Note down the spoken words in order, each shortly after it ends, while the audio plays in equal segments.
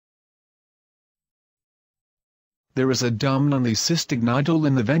there is a dominantly cystic nodule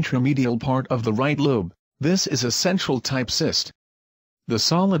in the ventromedial part of the right lobe. This is a central type cyst. The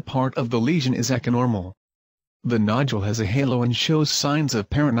solid part of the lesion is echonormal. The nodule has a halo and shows signs of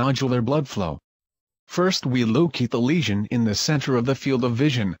perinodular blood flow. First we locate the lesion in the center of the field of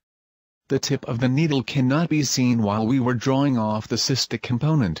vision. The tip of the needle cannot be seen while we were drawing off the cystic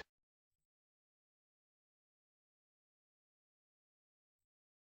component.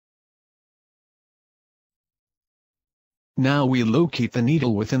 Now we locate the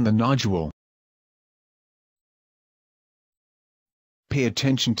needle within the nodule. Pay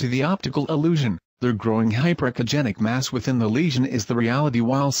attention to the optical illusion. The growing hyperechogenic mass within the lesion is the reality,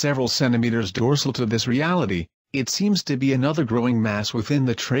 while several centimeters dorsal to this reality, it seems to be another growing mass within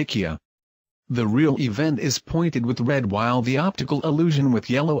the trachea. The real event is pointed with red while the optical illusion with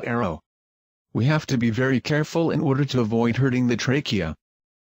yellow arrow. We have to be very careful in order to avoid hurting the trachea.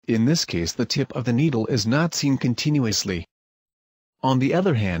 In this case the tip of the needle is not seen continuously. On the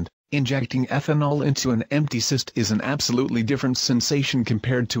other hand, injecting ethanol into an empty cyst is an absolutely different sensation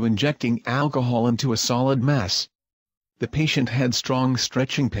compared to injecting alcohol into a solid mass. The patient had strong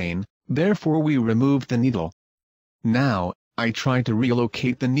stretching pain, therefore we removed the needle. Now, I try to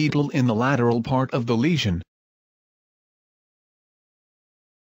relocate the needle in the lateral part of the lesion.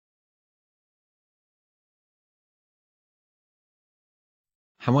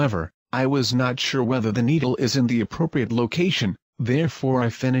 However, I was not sure whether the needle is in the appropriate location, therefore I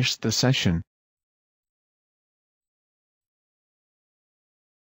finished the session.